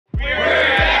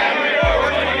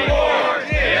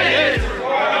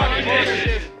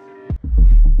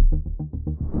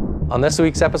On this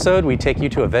week's episode, we take you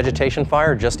to a vegetation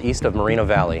fire just east of Moreno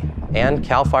Valley. And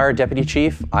CAL FIRE Deputy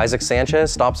Chief Issac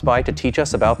Sanchez stops by to teach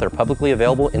us about their publicly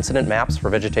available incident maps for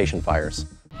vegetation fires.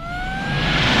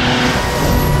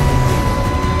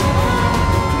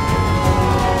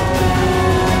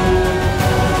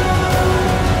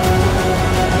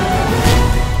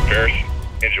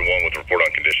 Engine 1 with report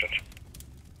on conditions.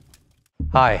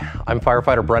 Hi, I'm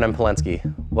firefighter Brennan Polensky.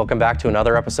 Welcome back to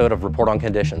another episode of Report on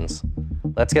Conditions.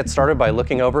 Let's get started by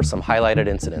looking over some highlighted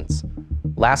incidents.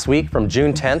 Last week, from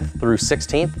June 10th through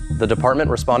 16th, the department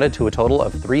responded to a total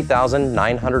of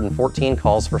 3,914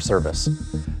 calls for service.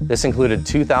 This included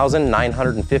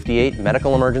 2,958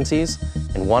 medical emergencies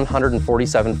and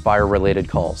 147 fire-related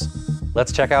calls.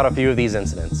 Let's check out a few of these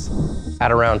incidents.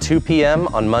 At around 2 p.m.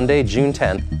 on Monday, June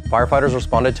 10th, firefighters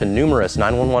responded to numerous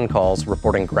 911 calls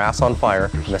reporting grass on fire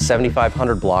in the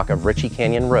 7500 block of Ritchie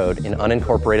Canyon Road in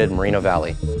unincorporated Moreno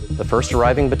Valley. The first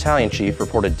arriving battalion chief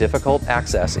reported difficult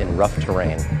access in rough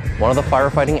terrain. One of the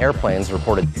firefighting airplanes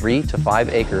reported 3 to 5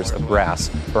 acres of grass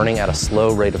burning at a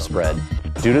slow rate of spread.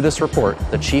 Due to this report,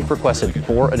 the chief requested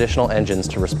 4 additional engines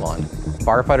to respond.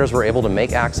 Firefighters were able to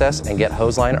make access and get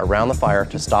hose line around the fire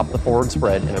to stop the forward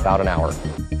spread in about an hour.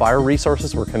 Fire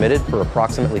resources were committed for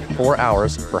approximately 4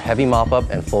 hours for heavy mop-up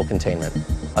and full containment.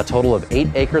 A total of 8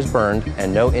 acres burned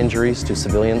and no injuries to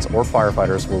civilians or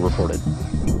firefighters were reported.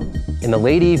 In the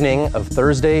late evening of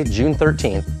Thursday, June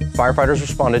 13th, firefighters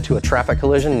responded to a traffic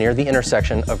collision near the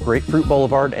intersection of Grapefruit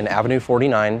Boulevard and Avenue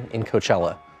 49 in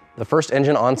Coachella. The first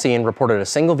engine on scene reported a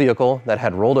single vehicle that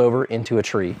had rolled over into a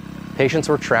tree. Patients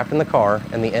were trapped in the car,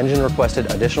 and the engine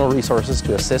requested additional resources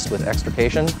to assist with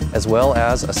extrication, as well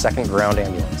as a second ground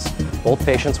ambulance. Both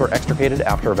patients were extricated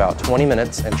after about 20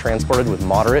 minutes and transported with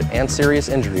moderate and serious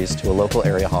injuries to a local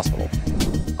area hospital.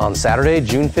 On Saturday,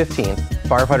 June 15th,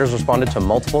 firefighters responded to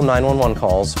multiple 911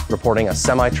 calls reporting a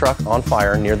semi-truck on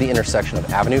fire near the intersection of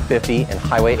Avenue 50 and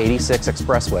Highway 86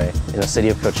 Expressway in the city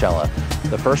of Coachella.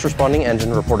 The first responding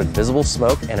engine reported visible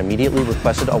smoke and immediately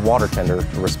requested a water tender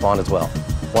to respond as well.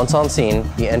 Once on scene,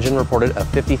 the engine reported a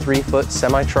 53-foot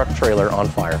semi-truck trailer on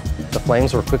fire. The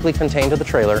flames were quickly contained to the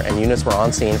trailer and units were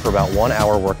on scene for about 1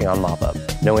 hour working on mop-up.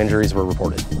 No injuries were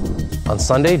reported. On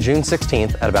Sunday, June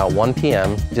 16th at about 1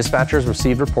 p.m., dispatchers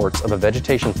received reports of a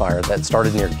vegetation fire that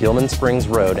started near Gilman Springs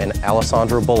Road and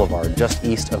Alessandro Boulevard just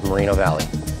east of Moreno Valley.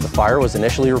 The fire was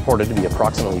initially reported to be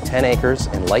approximately 10 acres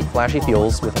and light flashy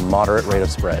fuels with a moderate rate of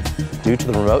spread. Due to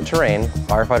the remote terrain,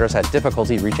 firefighters had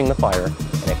difficulty reaching the fire,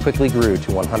 and it quickly grew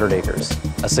to 100 acres.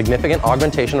 A significant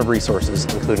augmentation of resources,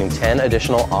 including 10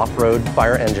 additional off-road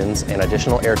fire engines and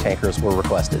additional air tankers, were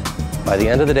requested. By the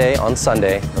end of the day, on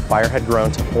Sunday, the fire had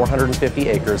grown to 450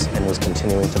 acres and was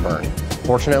continuing to burn.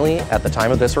 Fortunately, at the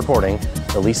time of this recording,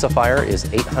 the Lisa fire is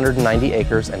 890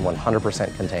 acres and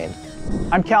 100% contained.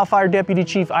 I'm CAL FIRE Deputy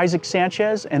Chief Issac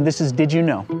Sanchez, and this is Did You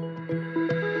Know?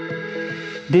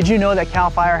 Did you know that CAL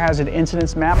FIRE has an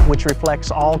incidents map which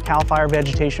reflects all CAL FIRE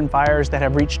vegetation fires that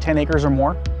have reached 10 acres or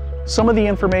more? Some of the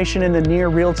information in the near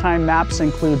real-time maps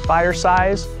include fire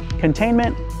size,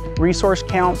 containment, resource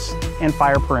counts, and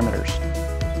fire perimeters.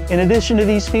 In addition to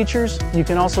these features, you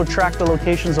can also track the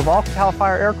locations of all CAL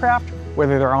FIRE aircraft,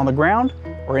 whether they're on the ground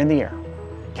or in the air.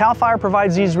 CAL FIRE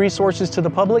provides these resources to the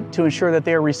public to ensure that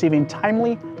they are receiving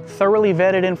timely, thoroughly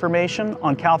vetted information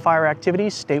on CAL FIRE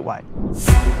activities statewide.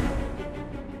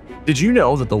 Did you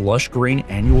know that the lush green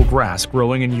annual grass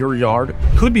growing in your yard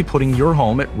could be putting your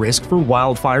home at risk for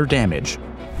wildfire damage?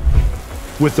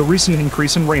 With the recent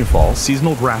increase in rainfall,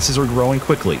 seasonal grasses are growing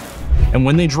quickly, and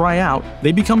when they dry out,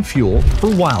 they become fuel for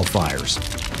wildfires.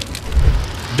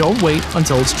 Don't wait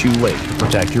until it's too late to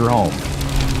protect your home.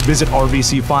 Visit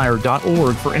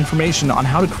rvcfire.org for information on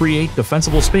how to create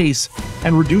defensible space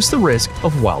and reduce the risk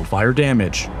of wildfire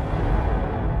damage.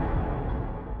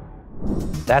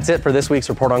 That's it for this week's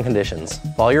Report on Conditions.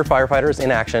 Follow your firefighters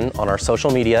in action on our social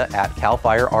media at CAL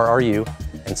FIRE RRU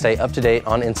and stay up to date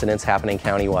on incidents happening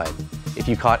countywide. If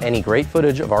you caught any great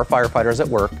footage of our firefighters at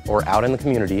work or out in the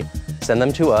community, send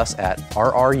them to us at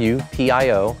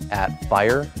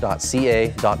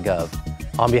rrupio@fire.ca.gov.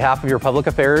 On behalf of your Public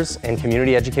Affairs and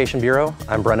Community Education Bureau,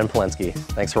 I'm Brennan Polensky.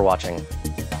 Thanks for watching.